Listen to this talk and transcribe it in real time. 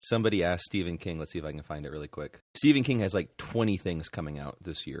Somebody asked Stephen King. Let's see if I can find it really quick. Stephen King has like 20 things coming out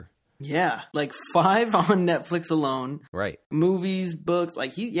this year. Yeah, like 5 on Netflix alone. Right. Movies, books,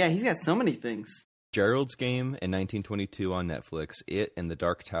 like he's got so many things. Gerald's Game in 1922 on Netflix, It and The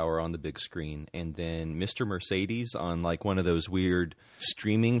Dark Tower on the big screen, and then Mr. Mercedes on like one of those weird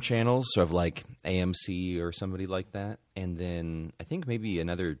streaming channels, sort of like AMC or somebody like that, and then I think maybe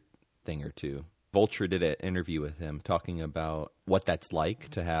another thing or two. Vulture did an interview with him talking about what that's like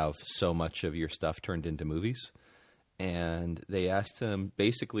to have so much of your stuff turned into movies, and they asked him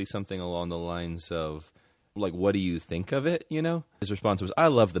basically something along the lines of, like, what do you think of it, you know? His response was, I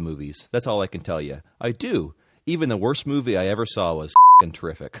love the movies. That's all I can tell you. I do. Even the worst movie I ever saw was f***ing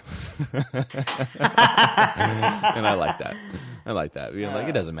terrific. And I like that. I like that. You know, like,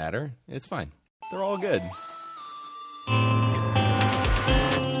 it doesn't matter. It's fine. They're all good.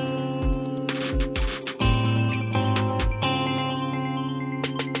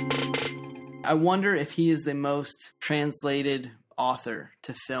 I wonder if he is the most translated author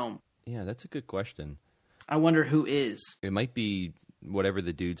to film. Yeah, that's a good question. I wonder who is. It might be whatever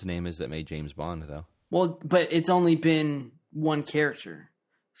the dude's name is that made James Bond, though. Well, but it's only been one character.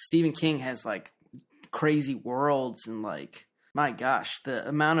 Stephen King has, like, crazy worlds and, like, my gosh, the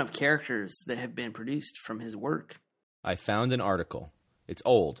amount of characters that have been produced from his work. I found an article. It's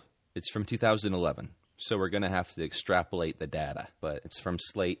old. It's from 2011. So we're going to have to extrapolate the data. But it's from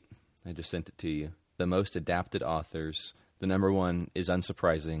Slate. I just sent it to you. The most adapted authors. The number one is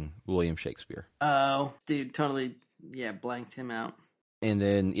unsurprising, William Shakespeare. Oh, dude, totally, blanked him out. And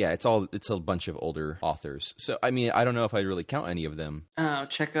then, it's a bunch of older authors. So, I mean, I don't know if I'd really count any of them. Oh,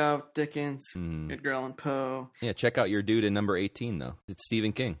 Chekhov, Dickens, Edgar Allan Poe. Yeah, check out your dude in number 18, though. It's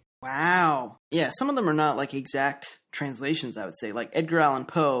Stephen King. Wow. Yeah, some of them are not, like, exact translations, I would say. Like, Edgar Allan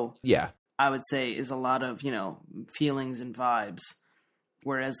Poe, yeah, I would say, is a lot of, feelings and vibes.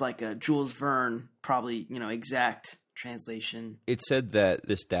 Whereas, like, Jules Verne, probably, exact translation. It said that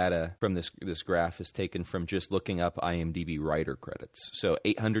this data from this graph is taken from just looking up IMDb writer credits. So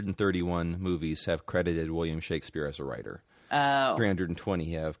 831 movies have credited William Shakespeare as a writer.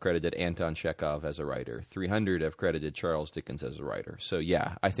 320 have credited Anton Chekhov as a writer. 300 have credited Charles Dickens as a writer. So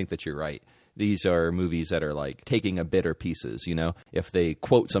yeah, I think that you're right. These are movies that are like taking a bit or pieces, you know? If they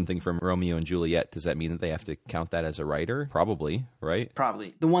quote something from Romeo and Juliet, does that mean that they have to count that as a writer? Probably, right?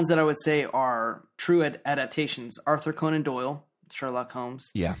 Probably. The ones that I would say are true adaptations, Arthur Conan Doyle, Sherlock Holmes,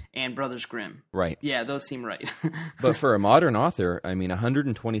 and Brothers Grimm. Right. Yeah, those seem right. But for a modern author, I mean,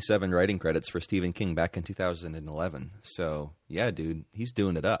 127 writing credits for Stephen King back in 2011. So, yeah, dude, he's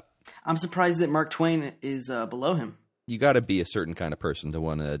doing it up. I'm surprised that Mark Twain is below him. You got to be a certain kind of person to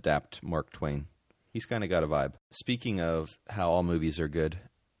want to adapt Mark Twain. He's kind of got a vibe. Speaking of how all movies are good,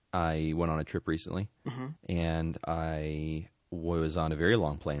 I went on a trip recently, and I was on a very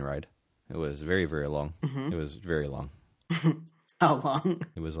long plane ride. It was very, very long. It was very long. How long?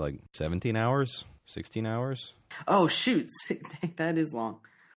 It was like 17 hours, 16 hours. Oh, shoot. That is long.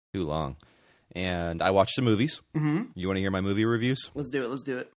 Too long. And I watched the movies. You want to hear my movie reviews? Let's do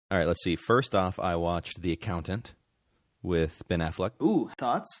it. All right, let's see. First off, I watched The Accountant with Ben Affleck. Ooh,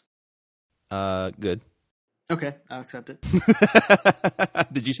 thoughts? Good. Okay, I'll accept it.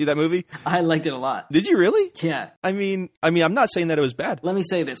 Did you see that movie? I liked it a lot. Did you really? Yeah. I mean, I'm not saying that it was bad. Let me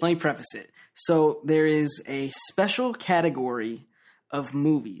say this. Let me preface it. So there is a special category of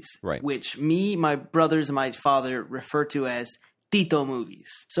movies, right, which me, my brothers, and my father refer to as Tito movies.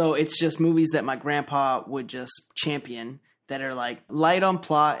 So it's just movies that my grandpa would just champion that are like light on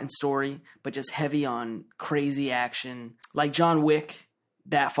plot and story, but just heavy on crazy action. Like John Wick,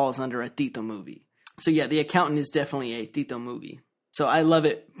 that falls under a Tito movie. So yeah, The Accountant is definitely a Tito movie. So I love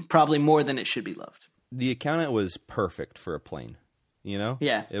it probably more than it should be loved. The Accountant was perfect for a plane, you know?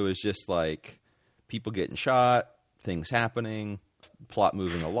 Yeah. It was just like people getting shot, things happening, plot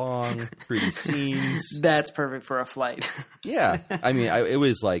moving along, pretty scenes. That's perfect for a flight. Yeah. I mean, it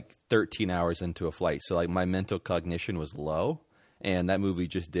was like 13 hours into a flight. So like my mental cognition was low. And that movie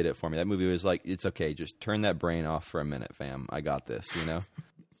just did it for me. That movie was like, it's okay. Just turn that brain off for a minute, fam. I got this, you know?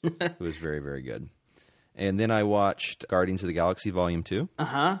 It was very, very good. And then I watched Guardians of the Galaxy Volume 2.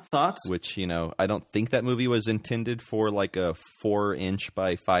 Thoughts? Which, you know, I don't think that movie was intended for like a 4-inch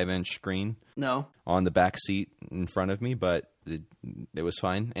by 5-inch screen. No. On the back seat in front of me, but it was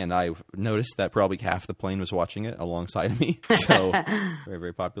fine. And I noticed that probably half the plane was watching it alongside of me. So, very,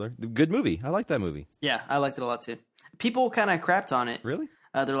 very popular. Good movie. I like that movie. Yeah, I liked it a lot too. People kind of crapped on it. Really?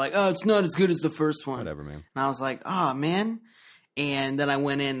 They're like, oh, it's not as good as the first one. Whatever, man. And I was like, oh, man. And then I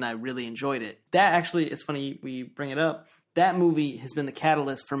went in and I really enjoyed it. That actually, it's funny we bring it up. That movie has been the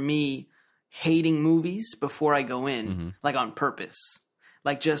catalyst for me hating movies before I go in, like on purpose.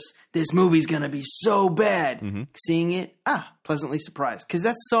 Like just, this movie's going to be so bad. Seeing it, pleasantly surprised. Because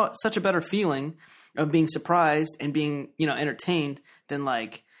that's such a better feeling of being surprised and being, entertained than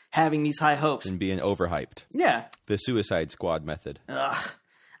like having these high hopes. And being overhyped. Yeah. The Suicide Squad method.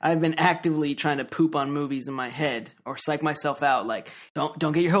 I've been actively trying to poop on movies in my head or psych myself out. Like, don't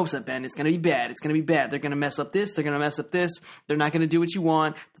get your hopes up, Ben. It's going to be bad. It's going to be bad. They're going to mess up this. They're going to mess up this. They're not going to do what you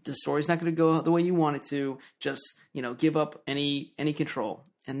want. The story's not going to go the way you want it to. Just, give up any control.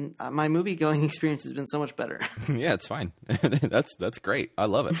 And my movie going experience has been so much better. Yeah, it's fine. That's great. I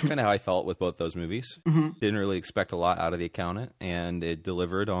love it. Kind of how I felt with both those movies. Didn't really expect a lot out of The Accountant, and it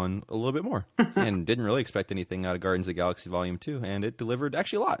delivered on a little bit more. And didn't really expect anything out of Guardians of the Galaxy Volume 2, and it delivered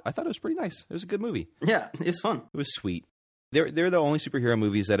actually a lot. I thought it was pretty nice. It was a good movie. Yeah, it's fun. It was sweet. They're the only superhero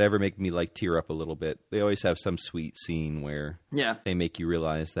movies that ever make me like tear up a little bit. They always have some sweet scene where they make you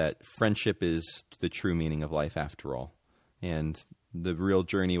realize that friendship is the true meaning of life after all. And the real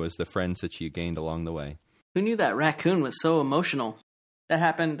journey was the friends that you gained along the way. Who knew that raccoon was so emotional? That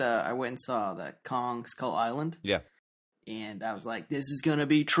happened, I went and saw that Kong Skull Island. Yeah. And I was like, this is going to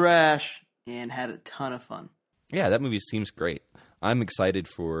be trash. And had a ton of fun. Yeah, that movie seems great. I'm excited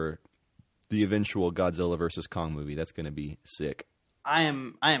for the eventual Godzilla vs. Kong movie. That's going to be sick. I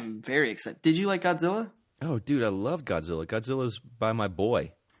am very excited. Did you like Godzilla? Oh, dude, I love Godzilla. Godzilla's by my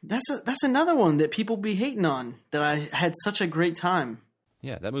boy. That's another one that people be hating on that I had such a great time.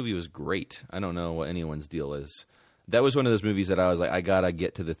 Yeah, that movie was great. I don't know what anyone's deal is. That was one of those movies that I was like, I gotta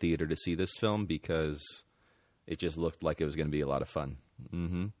get to the theater to see this film because it just looked like it was going to be a lot of fun.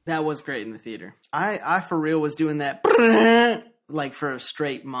 That was great in the theater. I for real was doing that like for a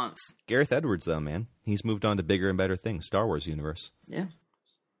straight month. Gareth Edwards, though, man, he's moved on to bigger and better things. Star Wars universe. Yeah,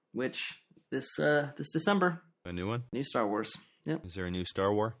 which this December, a new one, new Star Wars. Yep. Is there a new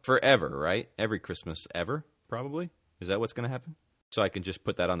Star Wars? Forever, right? Every Christmas ever, probably? Is that what's going to happen? So I can just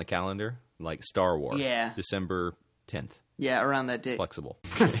put that on the calendar? Like Star Wars. Yeah. December 10th. Yeah, around that date. Flexible.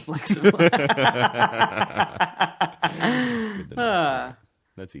 Flexible.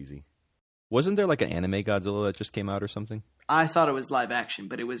 That's easy. Wasn't there like an anime Godzilla that just came out or something? I thought it was live action,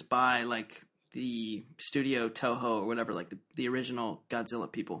 but it was by like the studio Toho or whatever, like the original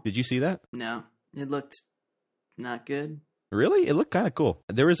Godzilla people. Did you see that? No. It looked not good. Really? It looked kind of cool.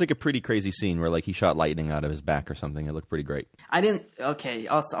 There was like a pretty crazy scene where like he shot lightning out of his back or something. It looked pretty great.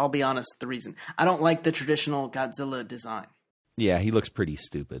 I'll be honest, the reason. I don't like the traditional Godzilla design. Yeah, he looks pretty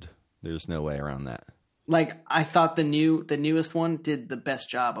stupid. There's no way around that. Like, I thought the newest one did the best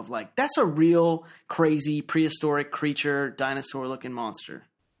job of like, that's a real crazy prehistoric creature, dinosaur looking monster.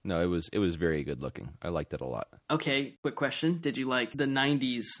 No, it was very good looking. I liked it a lot. Okay, quick question. Did you like the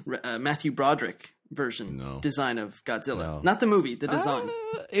 90s Matthew Broderick version design of Godzilla? No. Not the movie, the design.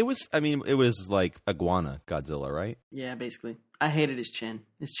 It was like iguana Godzilla, right? Yeah, basically. I hated his chin.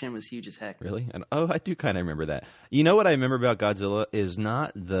 His chin was huge as heck. Really? And I do kind of remember that. You know what I remember about Godzilla is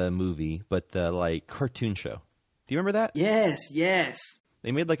not the movie, but the like cartoon show. Do you remember that? Yes.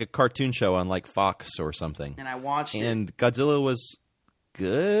 They made like a cartoon show on like Fox or something. And I watched it. And Godzilla was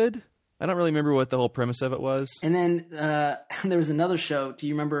good. I don't really remember what the whole premise of it was. And then there was another show. Do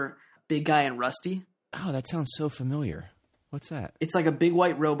you remember Big Guy and Rusty? Oh, that sounds so familiar. What's that? It's like a big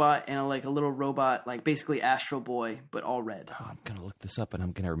white robot and like a little robot, like basically Astro Boy, but all red. Oh, I'm going to look this up and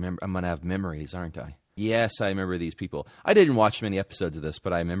I'm going to remember. I'm going to have memories, aren't I? Yes, I remember these people. I didn't watch many episodes of this,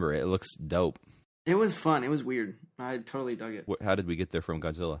 but I remember it. It looks dope. It was fun. It was weird. I totally dug it. How did we get there from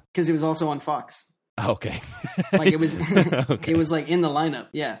Godzilla? Because it was also on Fox. Okay. Like it was, okay. It was like in the lineup.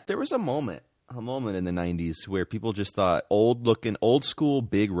 Yeah. There was a moment in the 90s where people just thought old school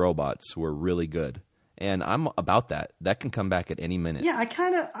big robots were really good. And I'm about that. That can come back at any minute. Yeah, I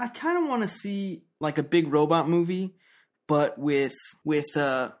kind of want to see like a big robot movie, but with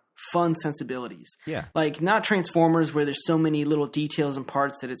fun sensibilities. Yeah. Like not Transformers where there's so many little details and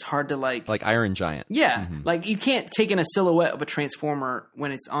parts that it's hard to like Iron Giant. Yeah. Mm-hmm. Like you can't take in a silhouette of a Transformer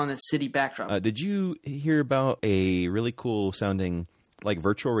when it's on a city backdrop. Did you hear about a really cool sounding like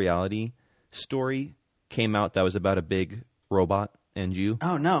virtual reality story came out that was about a big robot and you?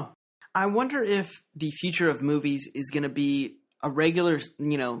 Oh no. I wonder if the future of movies is going to be a regular,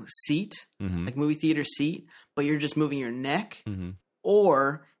 seat, like movie theater seat, but you're just moving your neck,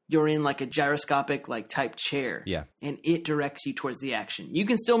 or you're in like a gyroscopic like type chair, and it directs you towards the action. You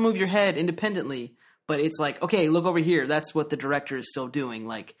can still move your head independently, but it's like, okay, look over here. That's what the director is still doing.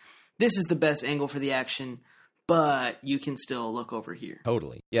 Like, this is the best angle for the action, but you can still look over here.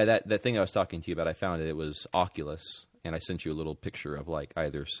 Totally. Yeah, that thing I was talking to you about, I found it. It was Oculus. And I sent you a little picture of like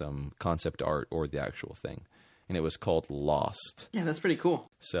either some concept art or the actual thing. And it was called Lost. Yeah, that's pretty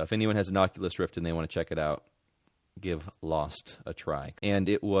cool. So if anyone has an Oculus Rift and they want to check it out, give Lost a try. And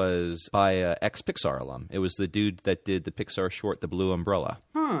it was by an ex-Pixar alum. It was the dude that did the Pixar short, The Blue Umbrella.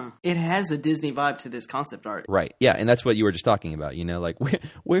 It has a Disney vibe to this concept art. Right. Yeah, and that's what you were just talking about. You know, like,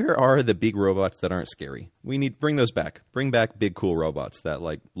 where are the big robots that aren't scary? Bring those back. Bring back big, cool robots that,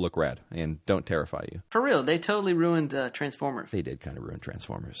 like, look rad and don't terrify you. For real, they totally ruined Transformers. They did kind of ruin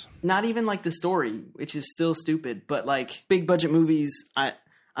Transformers. Not even, like, the story, which is still stupid. But, like, big budget movies,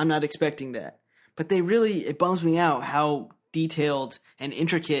 I'm not expecting that. But it bums me out how detailed and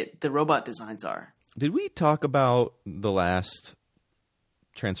intricate the robot designs are. Did we talk about the last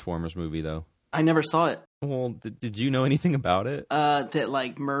Transformers movie, though? I never saw it. Well, did you know anything about it? That,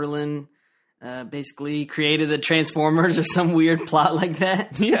 like, Merlin basically created the Transformers or some weird plot like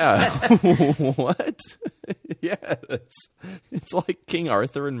that. Yeah. What? Yes. It's like King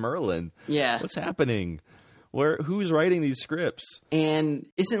Arthur and Merlin. Yeah. What's happening? Who's writing these scripts? And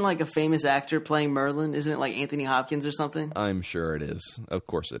isn't like a famous actor playing Merlin? Isn't it like Anthony Hopkins or something? I'm sure it is. Of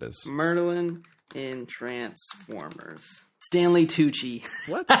course it is. Merlin in Transformers. Stanley Tucci.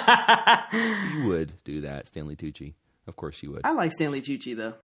 What? You would do that, Stanley Tucci. Of course you would. I like Stanley Tucci,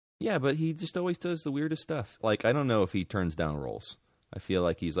 though. Yeah, but he just always does the weirdest stuff. Like, I don't know if he turns down roles. I feel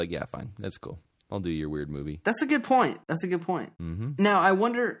like he's like, yeah, fine. That's cool. I'll do your weird movie. That's a good point. Mm-hmm. Now, I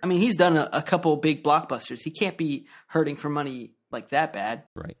wonder, I mean, he's done a couple big blockbusters. He can't be hurting for money like that bad.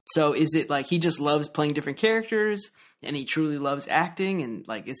 Right. So is it like he just loves playing different characters and he truly loves acting and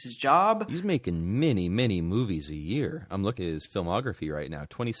like it's his job? He's making many, many movies a year. I'm looking at his filmography right now.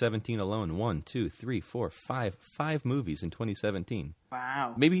 2017 alone, 5 movies in 2017.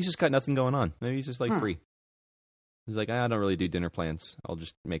 Wow. Maybe he's just got nothing going on. Maybe he's just like free. He's like, I don't really do dinner plans. I'll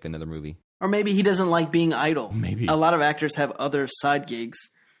just make another movie. Or maybe he doesn't like being idle. Maybe. A lot of actors have other side gigs,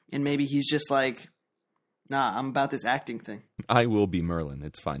 and maybe he's just like, nah, I'm about this acting thing. I will be Merlin.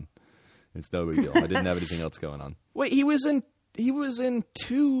 It's fine. It's no big deal. I didn't have anything else going on. Wait, he was in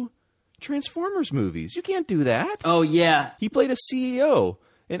 2 Transformers movies. You can't do that. Oh, yeah. He played a CEO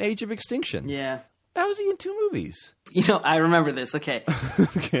in Age of Extinction. Yeah. How was he in 2 movies? You know, I remember this. Okay.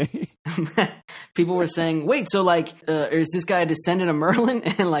 Okay. People were saying, wait, so like, is this guy a descendant of Merlin?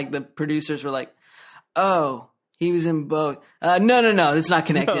 And like the producers were like, oh, he was in both. No, it's not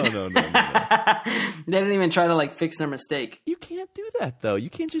connected. No. They didn't even try to like fix their mistake. You can't do that, though. You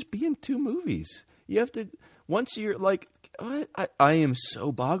can't just be in 2 movies. You have to, once you're like, what? I am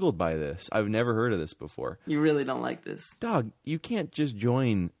so boggled by this. I've never heard of this before. You really don't like this. Dog, you can't just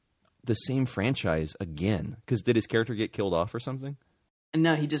join the same franchise again. Because did his character get killed off or something?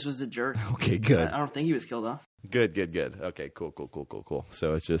 No, he just was a jerk. Okay, good. I don't think he was killed off. Good. Okay, cool.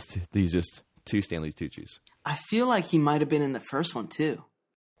 So it's just, these just 2 Stanley Tucci's. I feel like he might have been in the first one, too.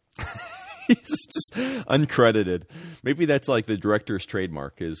 He's just uncredited. Maybe that's like the director's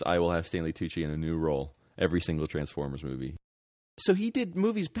trademark is I will have Stanley Tucci in a new role every single Transformers movie. So he did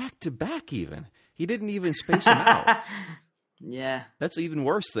movies back to back even. He didn't even space them out. Yeah. That's even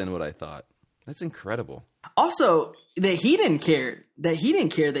worse than what I thought. That's incredible. Also, that he didn't care. That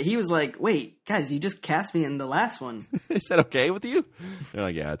he was like, wait, guys, you just cast me in the last one. Is that okay with you? They're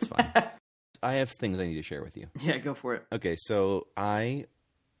like, yeah, it's fine. I have things I need to share with you. Yeah, go for it. Okay, so I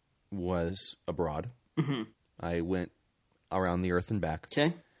was abroad. Mm-hmm. I went around the earth and back.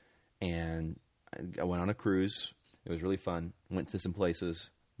 Okay. And I went on a cruise. It was really fun. Went to some places,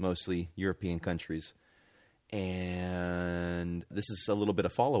 mostly European countries. And this is a little bit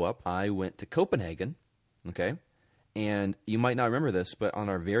of follow-up. I went to Copenhagen, okay? And you might not remember this, but on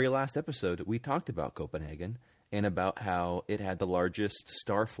our very last episode, we talked about Copenhagen and about how it had the largest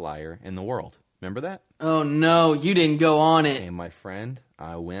star flyer in the world. Remember that? Oh, no, you didn't go on it. And my friend,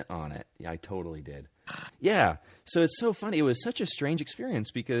 I went on it. Yeah, I totally did. Yeah, so it's so funny. It was such a strange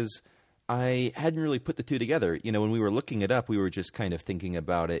experience because I hadn't really put the 2 together. You know, when we were looking it up, we were just kind of thinking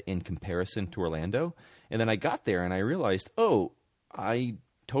about it in comparison to Orlando. And then I got there and I realized, oh, I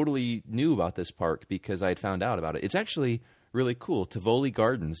totally knew about this park because I had found out about it. It's actually really cool. Tivoli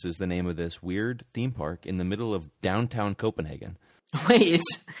Gardens is the name of this weird theme park in the middle of downtown Copenhagen. Wait,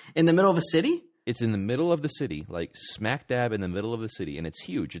 it's in the middle of a city? It's in the middle of the city, like smack dab in the middle of the city. And it's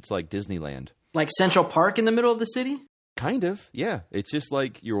huge. It's like Disneyland. Like Central Park in the middle of the city? Kind of, yeah. It's just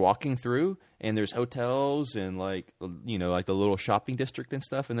like you're walking through and there's hotels and like, you know, like the little shopping district and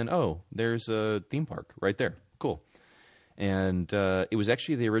stuff. And then, oh, there's a theme park right there. Cool. And it was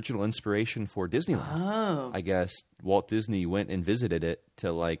actually the original inspiration for Disneyland. Oh. I guess Walt Disney went and visited it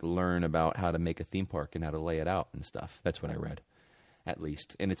to like learn about how to make a theme park and how to lay it out and stuff. That's what I read, at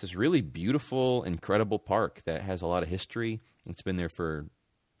least. And it's this really beautiful, incredible park that has a lot of history. It's been there for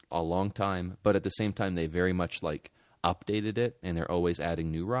a long time, but at the same time, they very much like updated it, and they're always adding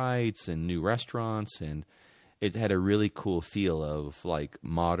new rides and new restaurants, and It had a really cool feel of like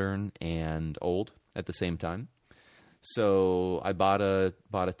modern and old at the same time. So I bought a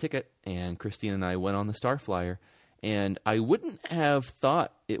ticket, and Christine and I went on the Starflyer. And I wouldn't have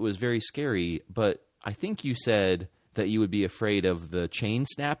thought it was very scary, but I think you said that you would be afraid of the chain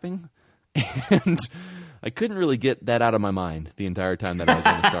snapping. And I couldn't really get that out of my mind the entire time that I was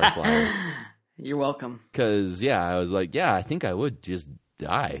on the Starflyer. You're welcome. Because, I was like, I think I would just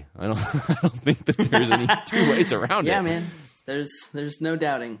die. I don't think that there's any two ways around it. Yeah, man. There's no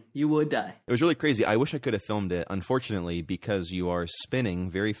doubting. You would die. It was really crazy. I wish I could have filmed it. Unfortunately, because you are spinning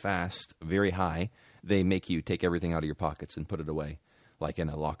very fast, very high, they make you take everything out of your pockets and put it away, like in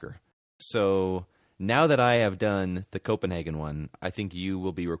a locker. So now that I have done the Copenhagen one, I think you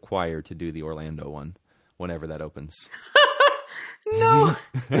will be required to do the Orlando one whenever that opens. No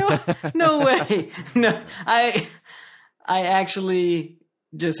way. No, I actually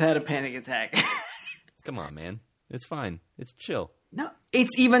just had a panic attack. Come on, man. It's fine. It's chill. No,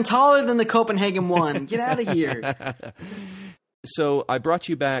 it's even taller than the Copenhagen one. Get out of here. So I brought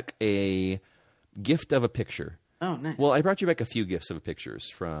you back a gift of a picture. Oh, nice. Well, I brought you back a few gifts of pictures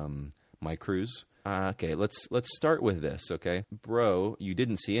from my cruise. Okay, let's start with this, okay? Bro, you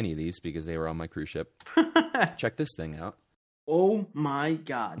didn't see any of these because they were on my cruise ship. Check this thing out. Oh, my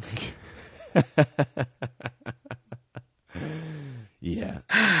God. Yeah.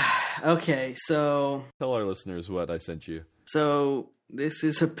 Okay, so... Tell our listeners what I sent you. So this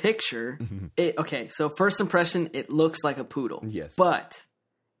is a picture. Okay, so first impression, it looks like a poodle. Yes. But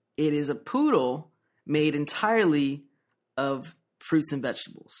it is a poodle made entirely of fruits and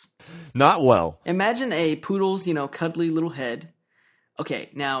vegetables. Not well. Imagine a poodle's, cuddly little head. Okay,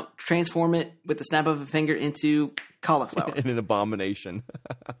 now transform it with the snap of a finger into cauliflower. And an abomination.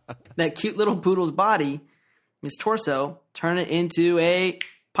 That cute little poodle's body, his torso, turn it into a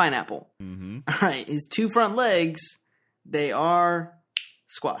pineapple. Mm-hmm. All right, his two front legs, they are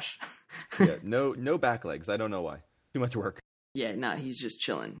squash. Yeah, no back legs. I don't know why. Too much work. Yeah, no, he's just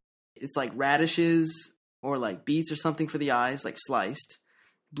chilling. It's like radishes or like beets or something for the eyes, like sliced.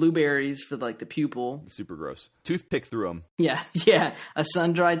 Blueberries for like the pupil. Super gross. Toothpick through them. Yeah. A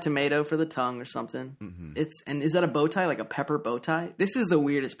sun-dried tomato for the tongue or something. Mm-hmm. And is that a bow tie, like a pepper bow tie? This is the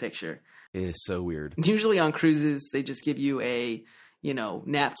weirdest picture. It is so weird. Usually on cruises, they just give you a,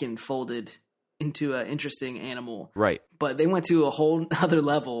 napkin folded into an interesting animal. Right. But they went to a whole other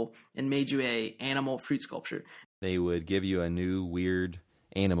level and made you a animal fruit sculpture. They would give you a new weird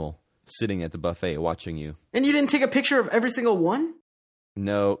animal sitting at the buffet watching you. And you didn't take a picture of every single one?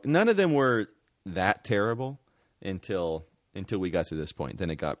 No, none of them were that terrible until we got to this point. Then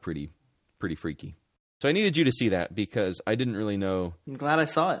it got pretty freaky. So I needed you to see that because I didn't really know. I'm glad I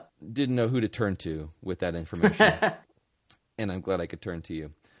saw it. Didn't know who to turn to with that information. And I'm glad I could turn to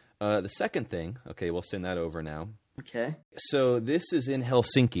you. The second thing, okay, we'll send that over now. Okay. So this is in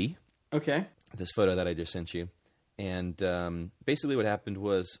Helsinki. Okay. This photo that I just sent you. And basically what happened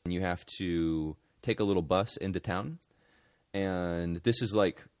was you have to take a little bus into town. And this is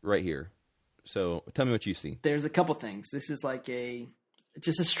like right here. So tell me what you see. There's a couple things. This is like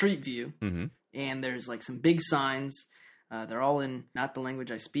just a street view. Mm-hmm. And there's like some big signs. They're all in not the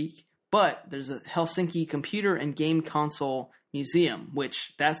language I speak. But there's a Helsinki Computer and Game Console Museum,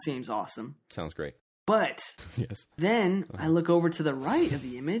 which that seems awesome. Sounds great. But yes. Then I look over to the right of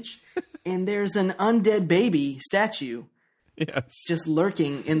the image, and there's an undead baby statue. Yes. Just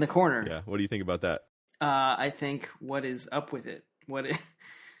lurking in the corner. Yeah. What do you think about that? I think, what is up with it? What is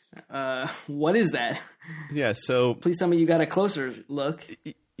that? Yeah, so... Please tell me you got a closer look.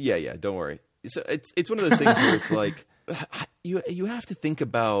 Yeah, don't worry. So it's one of those things where it's like, you have to think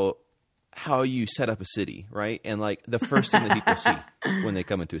about how you set up a city, right? And like the first thing that people see when they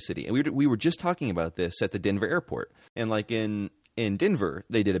come into a city. And we were just talking about this at the Denver airport. And like in Denver,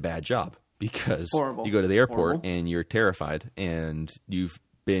 they did a bad job because Horrible. You go to the airport and you're terrified and you've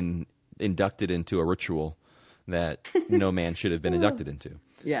been inducted into a ritual that no man should have been inducted into.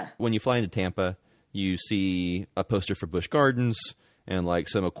 Yeah. When you fly into Tampa, you see a poster for Busch Gardens and like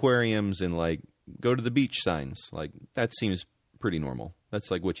some aquariums and like go to the beach signs. Like that seems pretty normal. That's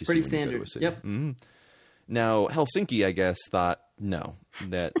like what you pretty see when standard. You go to a city. Yep. Mm-hmm. Now Helsinki, I guess, thought no,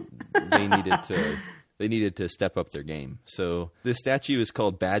 that they needed to step up their game. So this statue is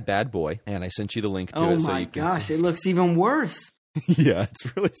called Bad Bad Boy, and I sent you the link to it. Oh my gosh, it looks even worse. Yeah,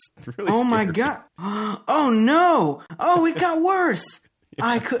 it's really oh scary. My god. Oh no. Oh, it got worse.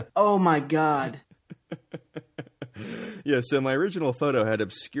 Yeah. Oh my god. Yeah, so my original photo had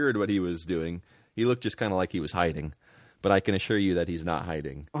obscured what he was doing. He looked just kind of like he was hiding, but I can assure you that he's not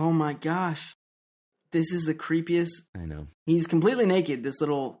hiding. Oh my gosh. This is the creepiest. I know. He's completely naked, this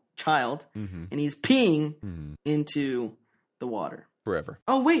little child, and he's peeing into the water. Forever.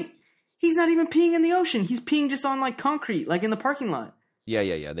 Oh, wait. He's not even peeing in the ocean. He's peeing just on, like, concrete, like in the parking lot.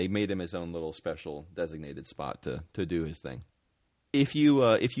 Yeah. They made him his own little special designated spot to do his thing. If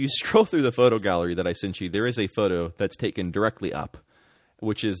you scroll through the photo gallery that I sent you, there is a photo that's taken directly up,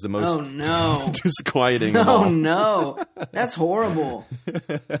 which is the most disquieting of all. Oh, no. That's horrible.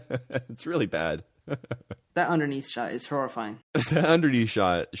 It's really bad. That underneath shot is horrifying. The underneath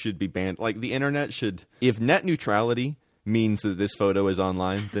shot should be banned. Like, the internet should... If net neutrality means that this photo is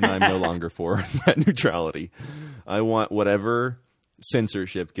online, then I'm no longer for net neutrality. I want whatever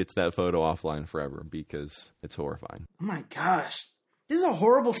censorship gets that photo offline forever because it's horrifying. Oh, my gosh. This is a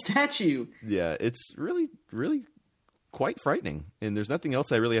horrible statue. Yeah, it's really, really quite frightening. And there's nothing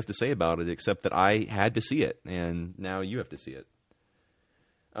else I really have to say about it except that I had to see it, and now you have to see it.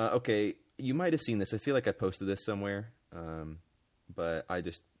 Okay, you might have seen this. I feel like I posted this somewhere, but I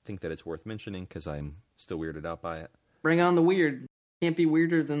just think that it's worth mentioning because I'm still weirded out by it. Bring on the weird. Can't be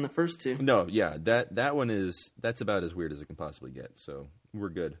weirder than the first two. No, yeah, that one that's about as weird as it can possibly get, so we're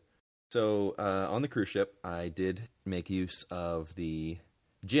good. So on the cruise ship, I did make use of the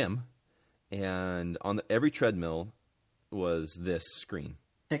gym, and on every treadmill was this screen.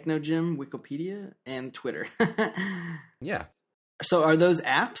 Techno Gym, Wikipedia, and Twitter. Yeah. So are those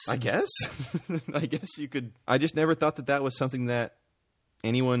apps? I guess. I guess you could. I just never thought that was something that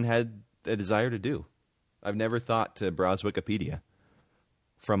anyone had a desire to do. I've never thought to browse Wikipedia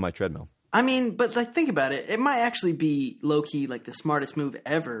from my treadmill. I mean, but like, think about it. It might actually be low-key like the smartest move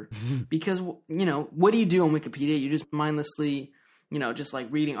ever because, you know, what do you do on Wikipedia? You just mindlessly, you know, just like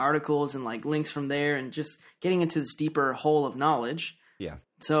reading articles and like links from there and just getting into this deeper hole of knowledge. Yeah.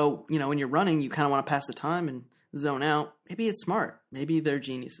 So, you know, when you're running, you kind of want to pass the time and zone out. Maybe it's smart. Maybe they're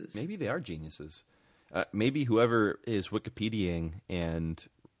geniuses. Maybe they are geniuses. Maybe whoever is Wikipediaing and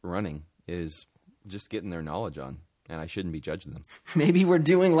running is just getting their knowledge on, and I shouldn't be judging them. Maybe we're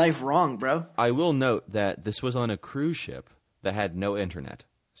doing life wrong, bro. I will note that this was on a cruise ship that had no internet,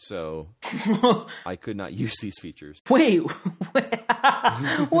 so I could not use these features. Wait,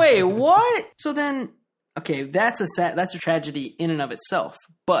 what? So then, okay, that's a tragedy in and of itself,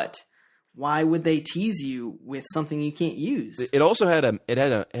 but why would they tease you with something you can't use? It also had an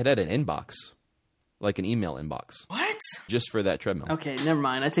inbox, like an email inbox. What? Just for that treadmill. Okay, never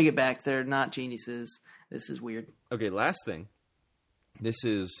mind. I take it back. They're not geniuses. This is weird. Okay, last thing. This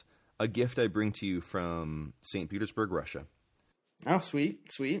is a gift I bring to you from St. Petersburg, Russia. Oh, sweet.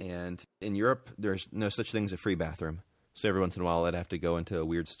 And in Europe, there's no such thing as a free bathroom. So every once in a while, I'd have to go into a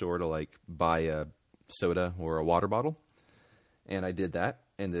weird store to like buy a soda or a water bottle. And I did that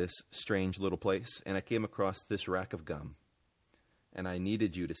in this strange little place. And I came across this rack of gum. And I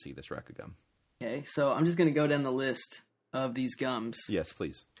needed you to see this rack of gum. Okay, so I'm just going to go down the list of these gums. Yes,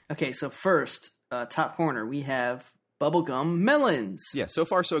 please. Okay, so first, top corner, we have bubblegum melons. Yeah, so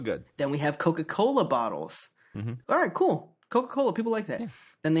far so good. Then we have Coca-Cola bottles. Mm-hmm. All right, cool. Coca-Cola, people like that. Yeah.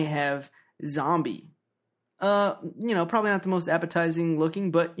 Then they have zombie. You know, probably not the most appetizing looking,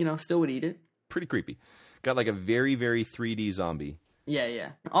 but, you know, still would eat it. Pretty creepy. Got like a very, very 3D zombie.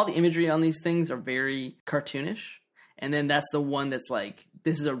 Yeah. All the imagery on these things are very cartoonish. And then that's the one that's like,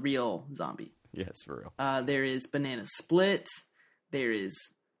 this is a real zombie. Yes, for real. There is Banana Split. There is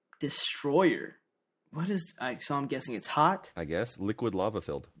Destroyer. What is... so I'm guessing it's hot? I guess. Liquid lava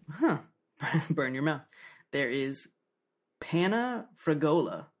filled. Huh. Burn your mouth. There is Panna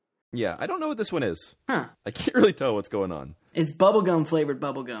Fragola. Yeah, I don't know what this one is. Huh. I can't really tell what's going on. It's bubblegum flavored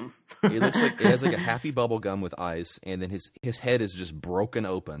bubblegum. It looks like it has like a happy bubblegum with eyes, and then his head is just broken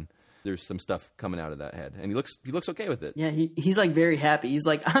open. There's some stuff coming out of that head, and he looks okay with it. Yeah, he's like very happy. He's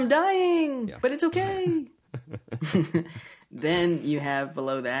like, I'm dying, but it's okay. Then you have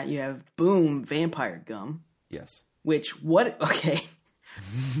below that, you have Boom Vampire Gum. Yes. Okay.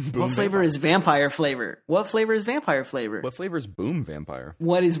 What flavor is vampire flavor? What flavor is vampire flavor? What flavor is Boom Vampire?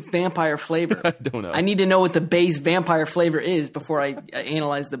 What is vampire flavor? I don't know. I need to know what the base vampire flavor is before I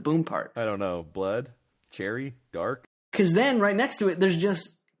analyze the Boom part. I don't know. Blood? Cherry? Dark? Because then right next to it, there's just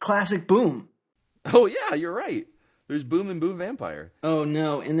classic Boom. Oh, yeah, you're right. There's Boom and Boom Vampire. Oh,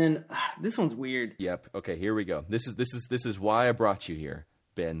 no. And then this one's weird. Yep. Okay, here we go. This is why I brought you here,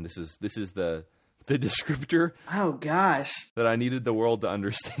 Ben. This is the descriptor. Oh, gosh. That I needed the world to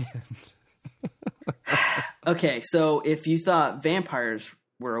understand. Okay, so if you thought vampires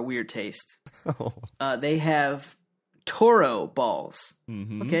were a weird taste, they have Toro balls.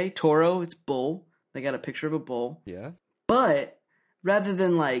 Mm-hmm. Okay, Toro, it's bull. They got a picture of a bull. Yeah. But rather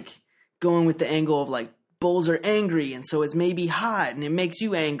than like going with the angle of like bulls are angry and so it's maybe hot and it makes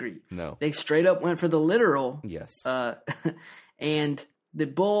you angry. No. They straight up went for the literal. Yes. And The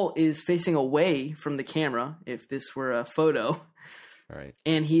bull is facing away from the camera, if this were a photo. All right.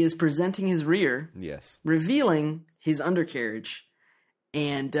 And he is presenting his rear. Yes. Revealing his undercarriage.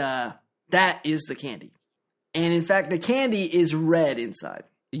 And that is the candy. And in fact, the candy is red inside.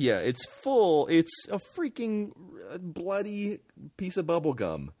 Yeah, it's full. It's a freaking bloody piece of bubble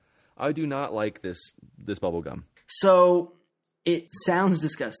gum. I do not like this bubble gum. So it sounds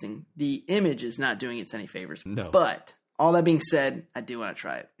disgusting. The image is not doing it any favors. No. But all that being said, I do want to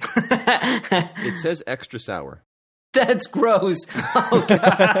try it. It says extra sour. That's gross. Oh,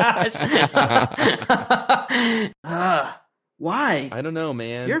 gosh. Why? I don't know,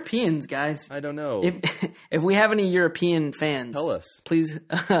 man. Europeans, guys. I don't know. If we have any European fans, tell us. Please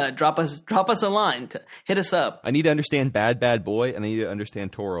drop us a line. Hit us up. I need to understand Bad Boy, and I need to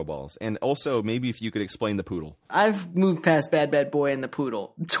understand Toro Balls. And also, maybe if you could explain the poodle. I've moved past Bad Boy and the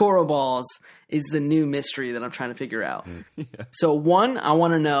poodle. Toro Balls is the new mystery that I'm trying to figure out. Yeah. So one, I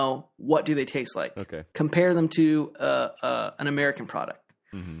want to know, what do they taste like? Okay. Compare them to an American product.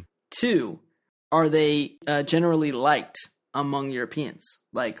 Mm-hmm. Two, are they generally liked among Europeans?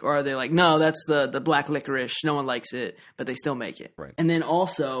 Like, or are they like, no, that's the black licorice, no one likes it, but they still make it? Right. And then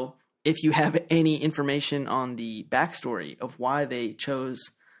also, if you have any information on the backstory of why they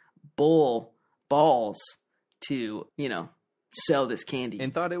chose bull balls to, sell this candy.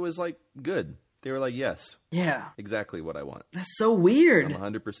 And thought it was, like, good. They were like, yes. Yeah. Exactly what I want. That's so weird.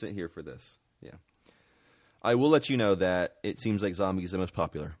 I'm 100% here for this. Yeah. I will let you know that it seems like zombie is the most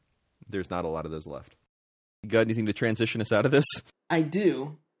popular. There's not a lot of those left. You got anything to transition us out of this? I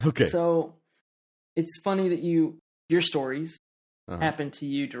do. Okay. So it's funny that your stories happen to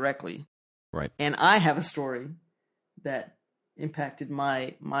you directly. Right. And I have a story that impacted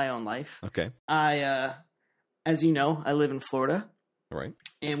my own life. Okay. I, as you know, I live in Florida. Right.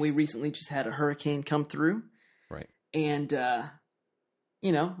 And we recently just had a hurricane come through. Right. And, I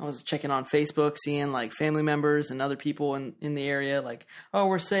was checking on Facebook, seeing like family members and other people in the area, like, oh,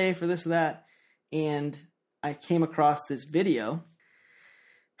 we're safe or this or that. And I came across this video.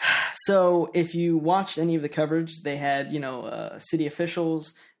 So if you watched any of the coverage, they had, city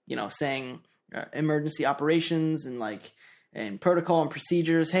officials, saying emergency operations and protocol and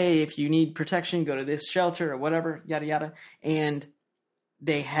procedures. Hey, if you need protection, go to this shelter or whatever, yada, yada. And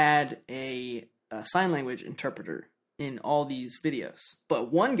they had a sign language interpreter in all these videos.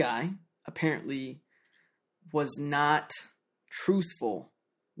 But one guy apparently was not truthful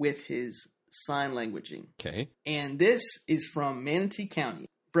with his sign languaging. Okay. And this is from Manatee County.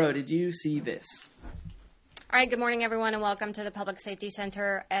 Bro, did you see this? All right, good morning, everyone, and welcome to the Public Safety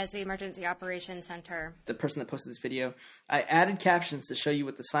Center as the Emergency Operations Center. The person that posted this video, I added captions to show you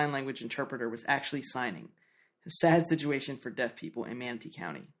what the sign language interpreter was actually signing. A sad situation for deaf people in Manatee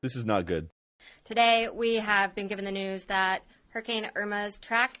County. This is not good. Today, we have been given the news that Hurricane Irma's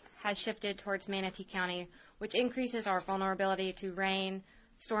track has shifted towards Manatee County, which increases our vulnerability to rain,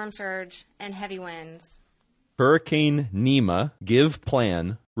 storm surge, and heavy winds. Hurricane Nima, give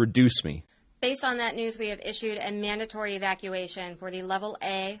plan, reduce me. Based on that news, we have issued a mandatory evacuation for the Level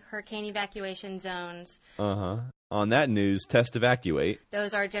A hurricane evacuation zones. On that news, test evacuate.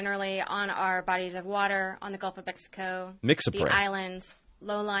 Those are generally on our bodies of water, on the Gulf of Mexico, Mixapre. the islands,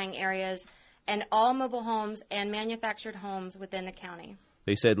 low-lying areas, and all mobile homes and manufactured homes within the county.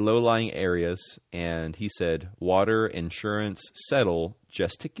 They said low-lying areas, and he said water, insurance, settle,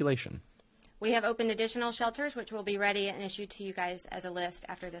 gesticulation. We have opened additional shelters, which will be ready and issued to you guys as a list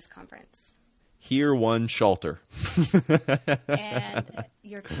after this conference. Here one shelter. And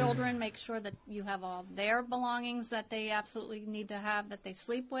your children, make sure that you have all their belongings that they absolutely need to have, that they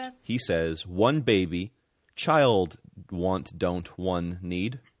sleep with. He says, one baby, child want, don't, one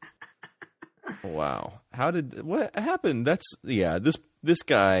need. Wow. What happened? This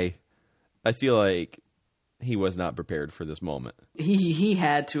guy, I feel like he was not prepared for this moment. He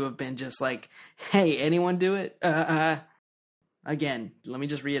had to have been just like, hey, anyone do it? Again, let me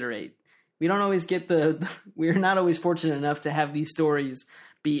just reiterate. We don't always get we're not always fortunate enough to have these stories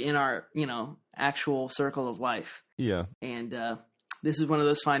be in our, actual circle of life. Yeah. And this is one of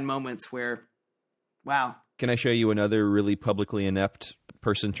those fine moments where, wow. Can I show you another really publicly inept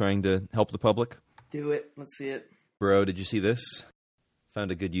person trying to help the public? Do it. Let's see it. Bro, did you see this?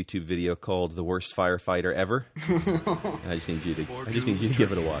 Found a good YouTube video called "The Worst Firefighter Ever." I just need you to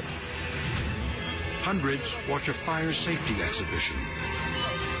give it a watch. Hundreds watch a fire safety exhibition.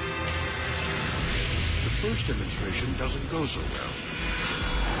 The first demonstration doesn't go so well.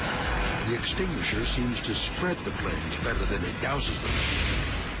 The extinguisher seems to spread the flames better than it douses them.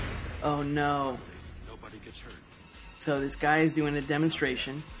 Oh no. Nobody gets hurt. So this guy is doing a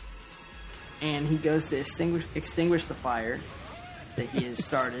demonstration, and he goes to extinguish the fire, that he has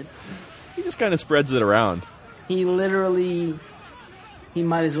started. He just kind of spreads it around. He literally, he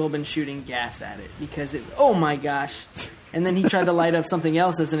might as well have been shooting gas at it because oh my gosh. And then he tried to light up something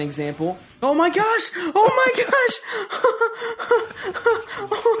else as an example. Oh my gosh! Oh my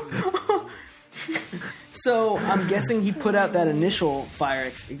gosh! So I'm guessing he put out that initial fire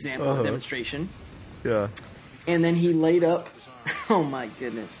example demonstration. Yeah. And then he laid up, oh my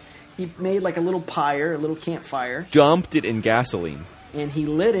goodness. He made like a little pyre, a little campfire. Dumped it in gasoline. And he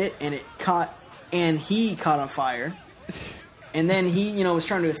lit it, and he caught on fire. And then he, was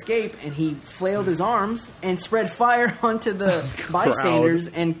trying to escape, and he flailed his arms and spread fire onto the bystanders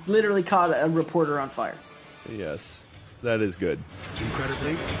and literally caught a reporter on fire. Yes, that is good.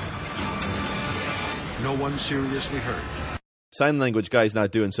 Incredibly, no one seriously hurt. Sign language guy's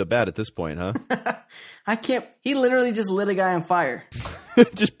not doing so bad at this point, huh? He literally just lit a guy on fire.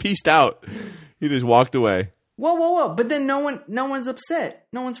 Just peaced out. He just walked away. Whoa. But then no one's upset.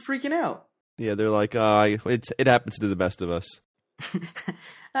 No one's freaking out. Yeah, they're like, it happens to the best of us.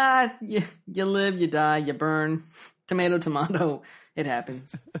 You live, you die, you burn. Tomato. It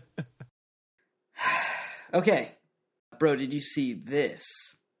happens. Okay. Bro, did you see this?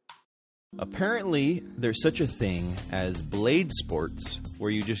 Apparently, there's such a thing as blade sports,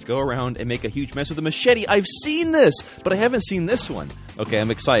 where you just go around and make a huge mess with a machete. I've seen this, but I haven't seen this one. Okay, I'm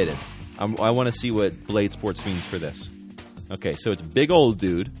excited. I want to see what blade sports means for this. Okay, so it's big old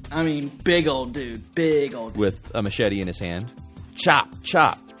dude. I mean, big old dude. With a machete in his hand. Chop.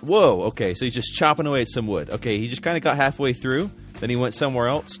 Whoa, okay, so he's just chopping away at some wood. Okay, he just kind of got halfway through. Then he went somewhere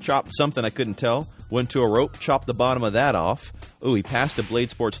else, chopped something I couldn't tell. Went to a rope, chopped the bottom of that off. Ooh, he passed a Blade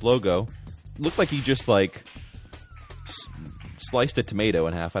Sports logo. Looked like he just, sliced a tomato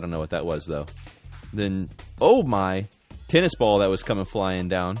in half. I don't know what that was, though. Then, oh my, tennis ball that was coming flying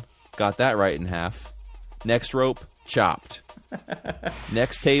down. Got that right in half. Next rope, chopped.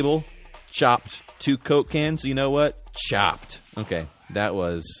 Next table, chopped. 2 Coke cans, you know what? Chopped. Okay, that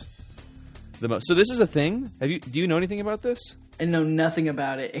was the most. So this is a thing? Do you know anything about this? I know nothing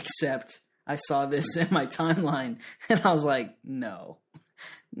about it except I saw this in my timeline and I was like, no.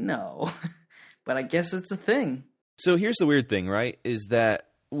 But I guess it's a thing. So here's the weird thing, right? Is that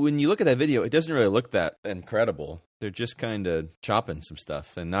when you look at that video, it doesn't really look that incredible. They're just kind of chopping some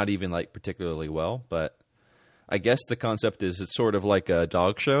stuff and not even particularly well, but I guess the concept is it's sort of like a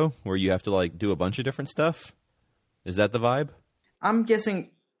dog show where you have to do a bunch of different stuff. Is that the vibe? I'm guessing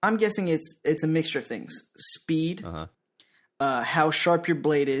it's a mixture of things. Speed, how sharp your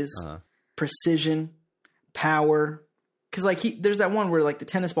blade is, precision, power. Because there's that one where the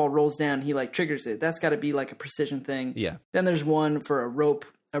tennis ball rolls down, he triggers it. That's got to be a precision thing. Yeah. Then there's one for a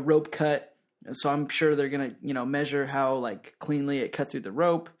rope cut. So I'm sure they're gonna measure how cleanly it cut through the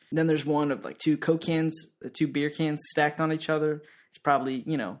rope. Then there's one of 2 Coke cans, 2 beer cans stacked on each other. It's probably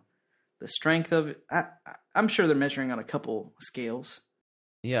the strength of it. I'm sure they're measuring on a couple scales.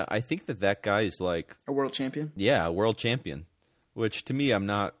 Yeah, I think that guy is a world champion. Yeah, a world champion. Which to me, I'm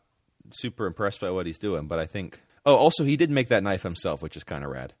not super impressed by what he's doing, but I think. Oh, also he did make that knife himself, which is kind of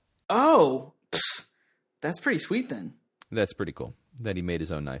rad. Oh, that's pretty sweet then. That's pretty cool that he made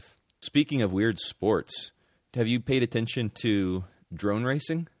his own knife. Speaking of weird sports, have you paid attention to drone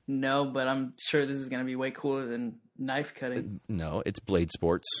racing? No, but I'm sure this is going to be way cooler than knife cutting. No, it's blade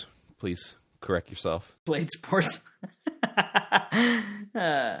sports. Please correct yourself. Blade sports.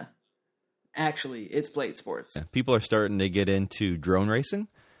 Actually, it's blade sports. Yeah, people are starting to get into drone racing,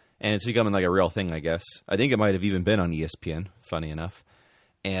 and it's becoming a real thing, I guess. I think it might have even been on ESPN, funny enough.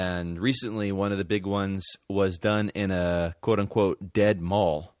 And recently, one of the big ones was done in a quote-unquote dead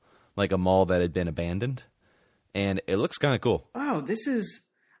mall, a mall that had been abandoned. And it looks kind of cool. Oh,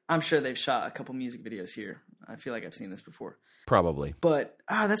 I'm sure they've shot a couple music videos here. I feel like I've seen this before. Probably. But,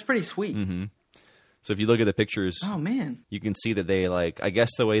 that's pretty sweet. Mm-hmm. So if you look at the pictures, oh man, you can see that they I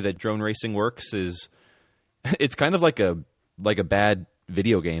guess the way that drone racing works is it's kind of like a bad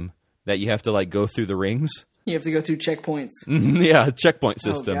video game that you have to go through the rings. You have to go through checkpoints. Yeah, checkpoint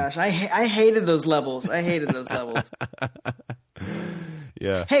system. Oh gosh, I hated those levels.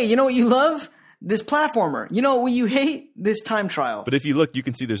 Yeah. Hey, you know what you love? This platformer. You know what you hate? This time trial. But if you look, you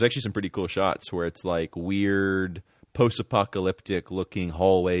can see there's actually some pretty cool shots where it's weird post-apocalyptic looking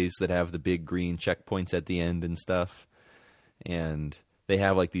hallways that have the big green checkpoints at the end and stuff. And they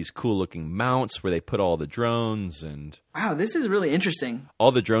have these cool looking mounts where they put all the drones and... Wow, this is really interesting.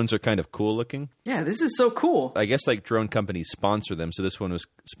 All the drones are kind of cool looking. Yeah, this is so cool. I guess drone companies sponsor them. So this one was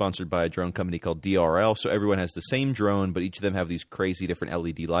sponsored by a drone company called DRL. So everyone has the same drone, but each of them have these crazy different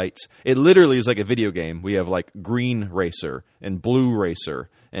LED lights. It literally is like a video game. We have green racer and blue racer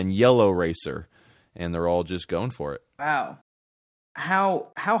and yellow racer. And they're all just going for it. Wow.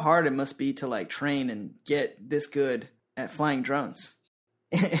 how hard it must be to like train and get this good at flying drones.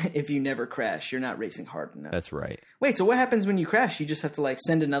 If you never crash, you're not racing hard enough. That's right. Wait, so what happens when you crash? You just have to like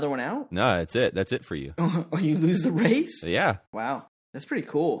send another one out? No, that's it. That's it for you. Or you lose the race? Yeah. Wow. That's pretty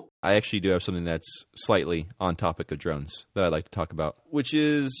cool. I actually do have something that's slightly on topic of drones that I'd like to talk about, which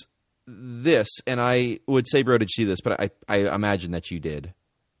is this. And I would say, bro, did you see this? But I imagine that you did.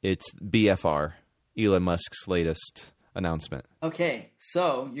 It's BFR, Elon Musk's latest announcement. Okay,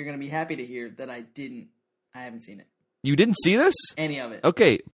 so you're going to be happy to hear that I haven't seen it. You didn't see this? Any of it.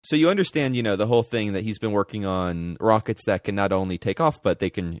 Okay, so you understand, the whole thing that he's been working on rockets that can not only take off, but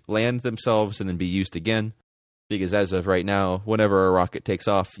they can land themselves and then be used again. Because as of right now, whenever a rocket takes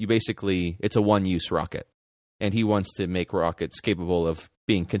off, it's a one-use rocket. And he wants to make rockets capable of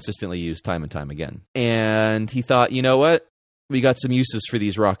being consistently used time and time again. And he thought, you know what? We got some uses for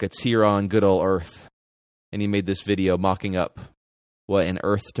these rockets here on good old Earth. And he made this video mocking up what an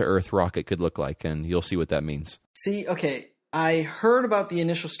Earth-to-Earth rocket could look like, and you'll see what that means. See, okay, I heard about the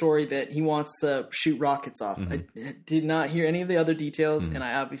initial story that he wants to shoot rockets off. Mm-hmm. I did not hear any of the other details, and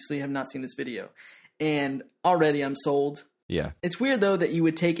I obviously have not seen this video. And already I'm sold. Yeah. It's weird, though, that you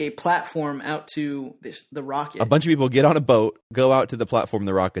would take a platform out to the rocket. A bunch of people get on a boat, go out to the platform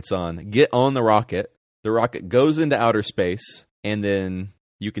the rocket's on, get on the rocket goes into outer space, and then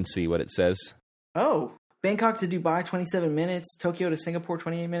you can see what it says. Oh, Bangkok to Dubai, 27 minutes. Tokyo to Singapore,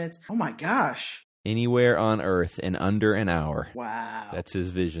 28 minutes. Oh, my gosh. Anywhere on Earth in under an hour. Wow. That's his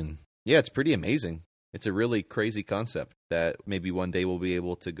vision. Yeah, it's pretty amazing. It's a really crazy concept that maybe one day we'll be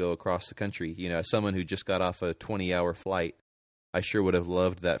able to go across the country. As someone who just got off a 20-hour flight, I sure would have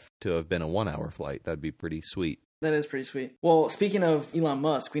loved that to have been a 1-hour flight. That'd be pretty sweet. That is pretty sweet. Well, speaking of Elon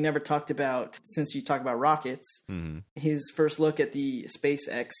Musk, we never talked about, since you talk about rockets, his first look at the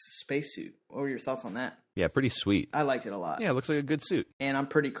SpaceX spacesuit. What were your thoughts on that? Yeah, pretty sweet. I liked it a lot. Yeah, it looks like a good suit. And I'm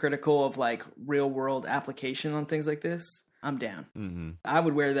pretty critical of like real world application on things like this. I'm down. Mm-hmm. I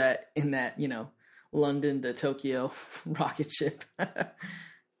would wear that in that, London to Tokyo rocket ship.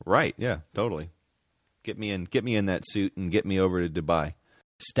 Right, yeah, totally. Get me in that suit and get me over to Dubai.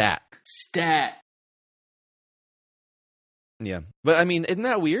 Stat. Yeah. But I mean, isn't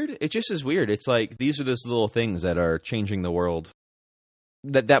that weird? It just is weird. It's like these are those little things that are changing the world.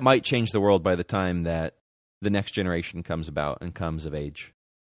 That might change the world by the time that the next generation comes about and comes of age.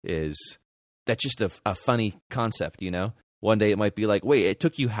 That's just a funny concept, One day it might be like, wait, it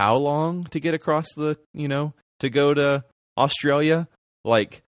took you how long to get across to go to Australia?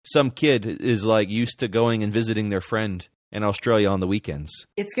 Like some kid is like used to going and visiting their friend in Australia on the weekends.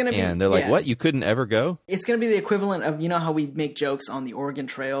 It's going to be... And they're like, what? You couldn't ever go? It's going to be the equivalent of, how we make jokes on the Oregon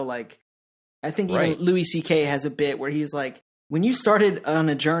Trail? Like, I think even Right. Louis C.K. has a bit where he's like, when you started on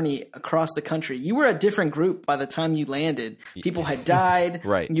a journey across the country, you were a different group by the time you landed. People had died.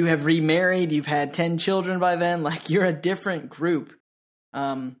 Right. You have remarried. You've had 10 children by then. Like, you're a different group.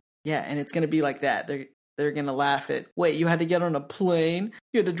 Yeah, and it's going to be like that. They're going to laugh at, wait, you had to get on a plane?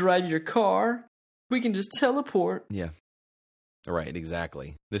 You had to drive your car? We can just teleport. Yeah. Right,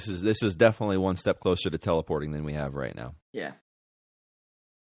 exactly. This is definitely one step closer to teleporting than we have right now. Yeah.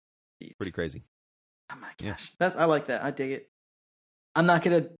 Pretty crazy. Oh my gosh. I like that. I dig it. I'm not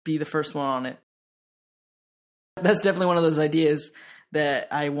going to be the first one on it. That's definitely one of those ideas that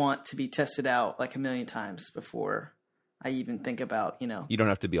I want to be tested out like a million times before I even think about, You don't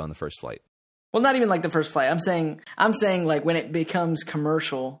have to be on the first flight. Well, not even like the first flight. I'm saying like when it becomes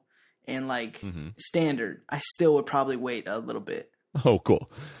commercial and like standard, I still would probably wait a little bit. Oh,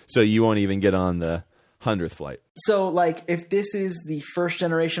 cool. So you won't even get on the 100th flight. So like if this is the first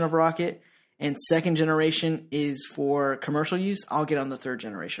generation of rocket and second generation is for commercial use, I'll get on the third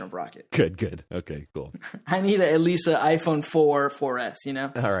generation of rocket. Good. Okay, cool. I need at least an iPhone 4, 4S,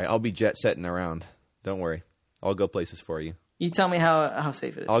 All right, I'll be jet setting around. Don't worry. I'll go places for you. You tell me how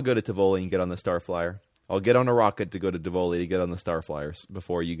safe it is. I'll go to Tivoli and get on the Star Flyer. I'll get on a rocket to go to Tivoli to get on the Star Flyers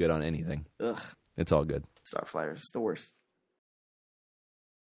before you get on anything. Ugh. It's all good. Star Flyer is the worst.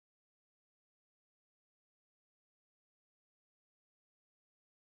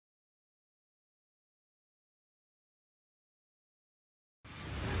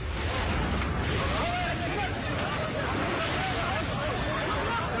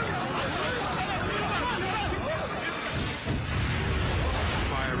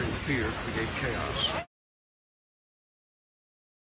 Fire and fear create chaos.